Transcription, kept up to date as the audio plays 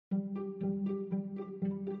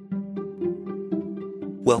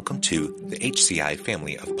Welcome to the HCI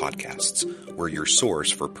family of podcasts. We're your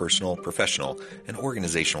source for personal, professional, and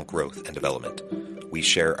organizational growth and development. We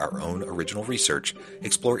share our own original research,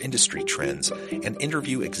 explore industry trends, and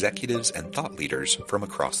interview executives and thought leaders from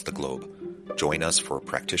across the globe. Join us for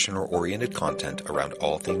practitioner-oriented content around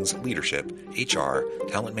all things leadership, HR,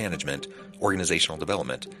 talent management, organizational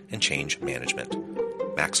development, and change management.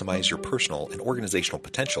 Maximize your personal and organizational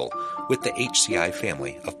potential with the HCI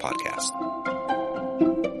family of podcasts.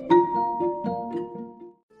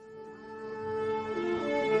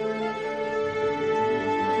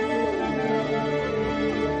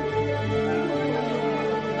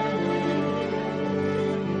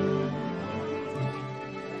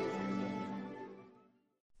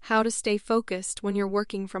 How to stay focused when you're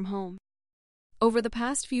working from home. Over the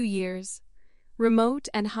past few years, remote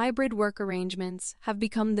and hybrid work arrangements have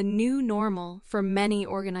become the new normal for many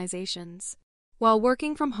organizations. While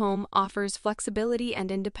working from home offers flexibility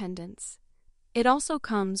and independence, it also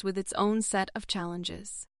comes with its own set of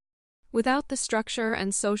challenges. Without the structure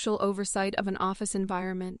and social oversight of an office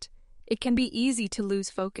environment, it can be easy to lose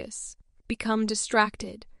focus, become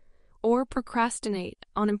distracted, or procrastinate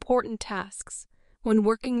on important tasks when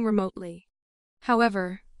working remotely.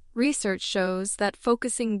 However, research shows that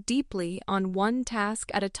focusing deeply on one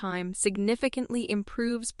task at a time significantly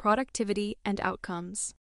improves productivity and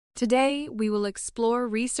outcomes. Today, we will explore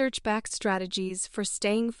research-backed strategies for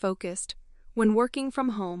staying focused when working from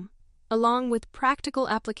home, along with practical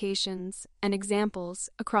applications and examples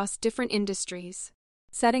across different industries.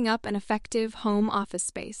 Setting up an effective home office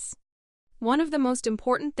space. One of the most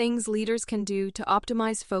important things leaders can do to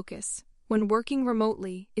optimize focus when working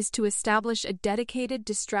remotely is to establish a dedicated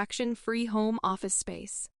distraction-free home office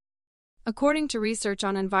space. According to research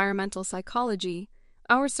on environmental psychology,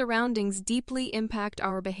 our surroundings deeply impact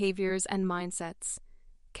our behaviors and mindsets.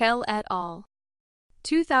 Kell et al.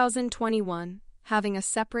 2021, having a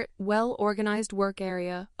separate, well-organized work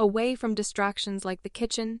area away from distractions like the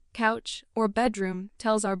kitchen, couch, or bedroom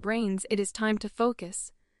tells our brains it is time to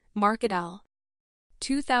focus. Mark et al.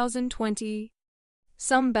 2020.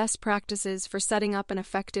 Some best practices for setting up an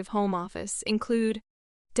effective home office include: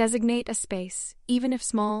 designate a space, even if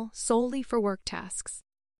small, solely for work tasks.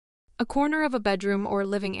 A corner of a bedroom or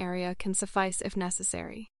living area can suffice if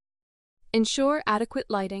necessary. Ensure adequate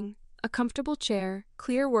lighting, a comfortable chair,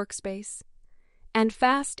 clear workspace, and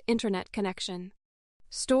fast internet connection.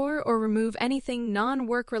 Store or remove anything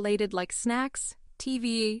non-work related like snacks,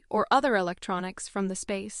 TV, or other electronics from the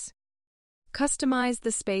space. Customize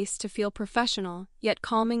the space to feel professional, yet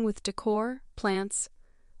calming with decor, plants,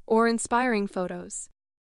 or inspiring photos.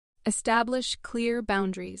 Establish clear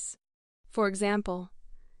boundaries. For example,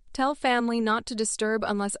 tell family not to disturb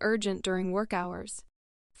unless urgent during work hours.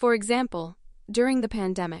 For example, during the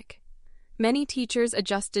pandemic, many teachers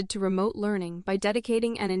adjusted to remote learning by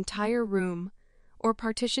dedicating an entire room or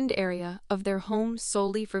partitioned area of their home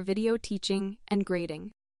solely for video teaching and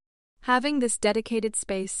grading. Having this dedicated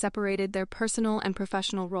space separated their personal and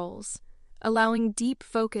professional roles, allowing deep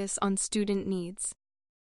focus on student needs.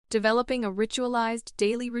 Developing a ritualized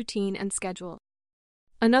daily routine and schedule.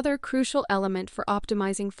 Another crucial element for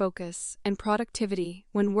optimizing focus and productivity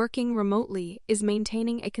when working remotely is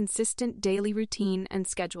maintaining a consistent daily routine and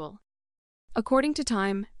schedule. According to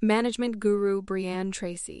time management guru Brianne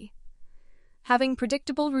Tracy, having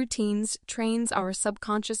predictable routines trains our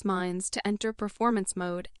subconscious minds to enter performance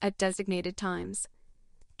mode at designated times.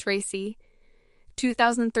 Tracy,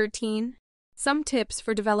 2013. Some tips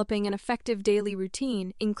for developing an effective daily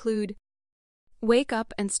routine include: wake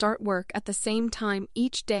up and start work at the same time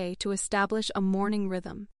each day to establish a morning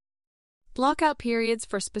rhythm. Block out periods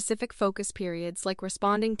for specific focus periods like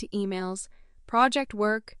responding to emails, project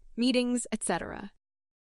work, meetings, etc.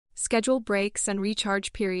 Schedule breaks and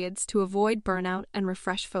recharge periods to avoid burnout and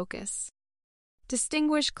refresh focus.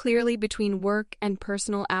 Distinguish clearly between work and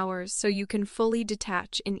personal hours so you can fully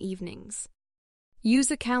detach in evenings.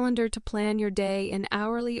 Use a calendar to plan your day in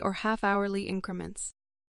hourly or half-hourly increments.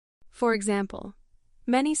 For example,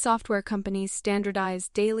 many software companies standardize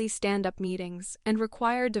daily stand-up meetings and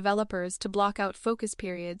require developers to block out focus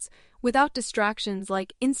periods without distractions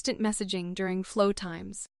like instant messaging during flow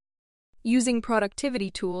times. Using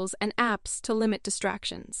productivity tools and apps to limit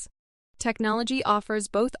distractions. Technology offers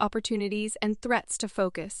both opportunities and threats to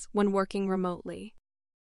focus when working remotely.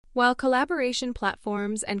 While collaboration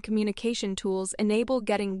platforms and communication tools enable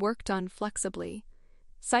getting work done flexibly,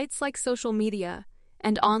 sites like social media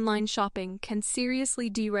and online shopping can seriously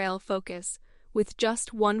derail focus with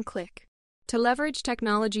just one click. To leverage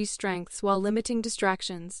technology's strengths while limiting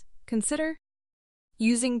distractions, consider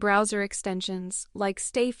Using browser extensions like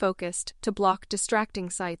Stay Focused to block distracting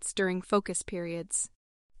sites during focus periods.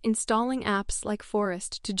 Installing apps like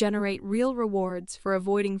Forest to generate real rewards for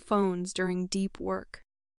avoiding phones during deep work.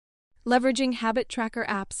 Leveraging habit tracker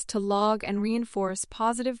apps to log and reinforce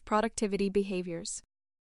positive productivity behaviors.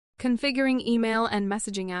 Configuring email and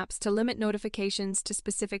messaging apps to limit notifications to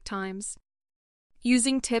specific times.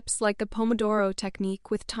 Using tips like the Pomodoro technique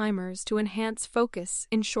with timers to enhance focus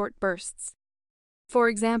in short bursts. For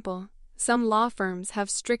example, some law firms have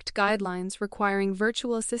strict guidelines requiring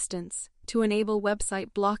virtual assistants to enable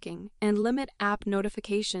website blocking and limit app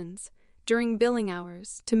notifications during billing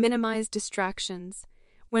hours to minimize distractions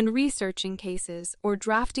when researching cases or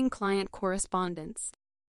drafting client correspondence.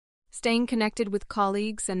 Staying connected with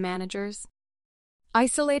colleagues and managers.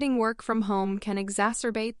 Isolating work from home can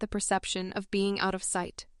exacerbate the perception of being out of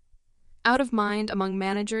sight, out of mind among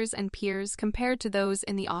managers and peers compared to those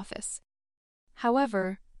in the office.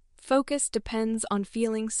 However, focus depends on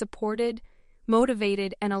feeling supported,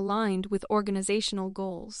 motivated, and aligned with organizational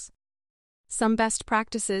goals. Some best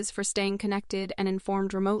practices for staying connected and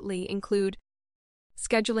informed remotely include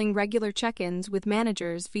scheduling regular check-ins with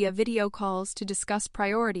managers via video calls to discuss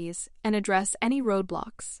priorities and address any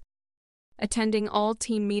roadblocks. Attending all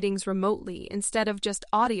team meetings remotely instead of just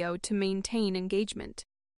audio to maintain engagement.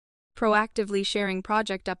 Proactively sharing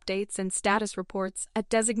project updates and status reports at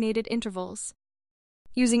designated intervals.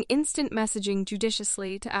 Using instant messaging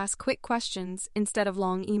judiciously to ask quick questions instead of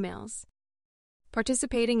long emails.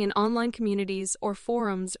 Participating in online communities or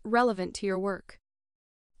forums relevant to your work.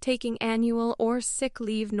 Taking annual or sick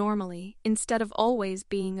leave normally instead of always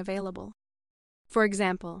being available. For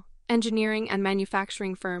example, engineering and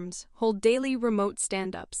manufacturing firms hold daily remote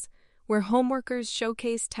stand-ups where homeworkers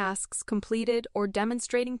showcase tasks completed or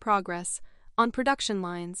demonstrating progress on production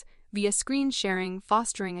lines via screen sharing,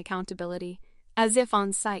 fostering accountability, as if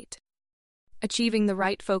on site. Achieving the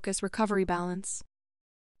right focus recovery balance.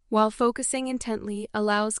 While focusing intently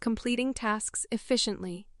allows completing tasks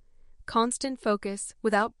efficiently, constant focus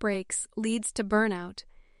without breaks leads to burnout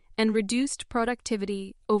and reduced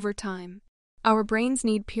productivity over time. Our brains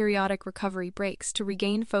need periodic recovery breaks to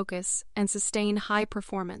regain focus and sustain high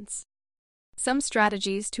performance. Some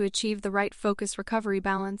strategies to achieve the right focus recovery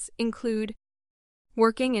balance include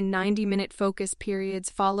working in 90-minute focus periods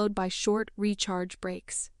followed by short recharge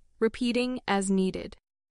breaks, repeating as needed.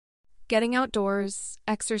 Getting outdoors,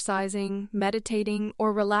 exercising, meditating,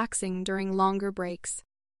 or relaxing during longer breaks.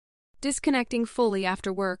 Disconnecting fully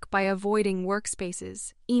after work by avoiding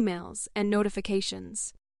workspaces, emails, and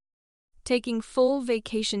notifications. Taking full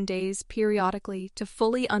vacation days periodically to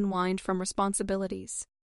fully unwind from responsibilities.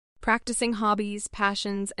 Practicing hobbies,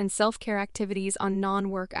 passions, and self-care activities on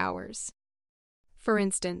non-work hours. For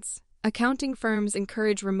instance, accounting firms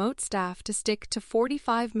encourage remote staff to stick to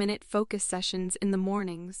 45-minute focus sessions in the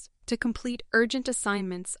mornings to complete urgent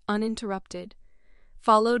assignments uninterrupted,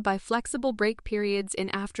 followed by flexible break periods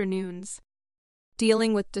in afternoons.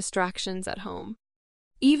 Dealing with distractions at home.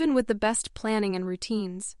 Even with the best planning and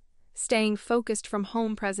routines, staying focused from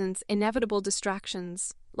home presents inevitable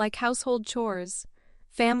distractions like household chores,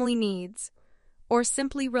 family needs, or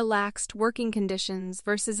simply relaxed working conditions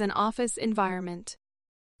versus an office environment.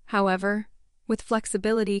 However, with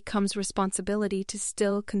flexibility comes responsibility to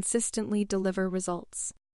still consistently deliver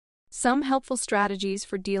results. Some helpful strategies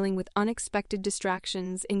for dealing with unexpected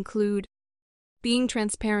distractions include being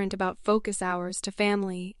transparent about focus hours to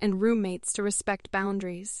family and roommates to respect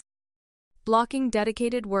boundaries. Blocking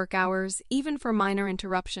dedicated work hours even for minor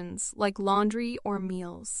interruptions like laundry or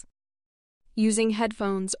meals. Using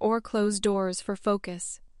headphones or closed doors for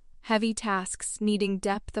focus, heavy tasks needing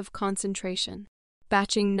depth of concentration.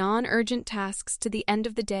 Batching non-urgent tasks to the end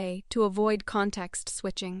of the day to avoid context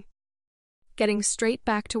switching. Getting straight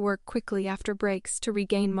back to work quickly after breaks to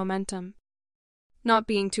regain momentum. Not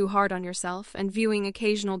being too hard on yourself and viewing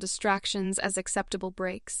occasional distractions as acceptable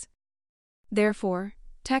breaks. Therefore,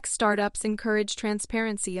 tech startups encourage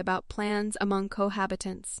transparency about plans among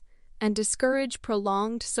cohabitants and discourage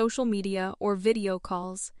prolonged social media or video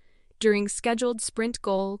calls during scheduled sprint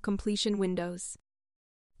goal completion windows.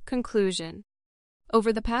 Conclusion.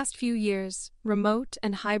 Over the past few years, remote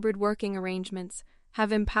and hybrid working arrangements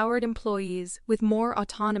have empowered employees with more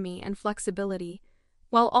autonomy and flexibility,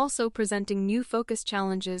 while also presenting new focus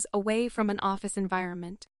challenges away from an office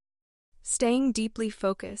environment. Staying deeply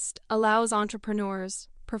focused allows entrepreneurs,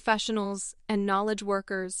 professionals, and knowledge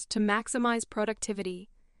workers to maximize productivity,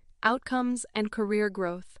 outcomes, and career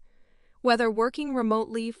growth, whether working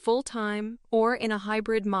remotely full-time or in a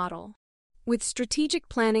hybrid model. With strategic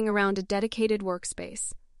planning around a dedicated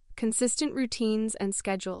workspace, consistent routines and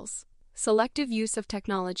schedules, selective use of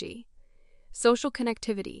technology, social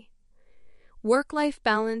connectivity, work-life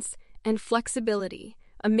balance, and flexibility.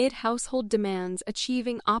 Amid household demands,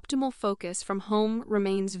 achieving optimal focus from home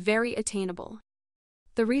remains very attainable.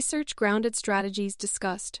 The research-grounded strategies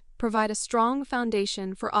discussed provide a strong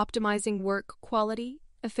foundation for optimizing work quality,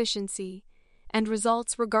 efficiency, and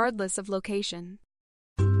results regardless of location.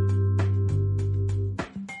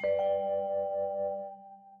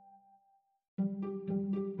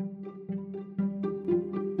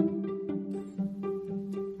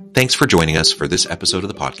 Thanks for joining us for this episode of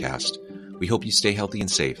the podcast. We hope you stay healthy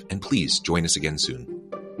and safe, and please join us again soon.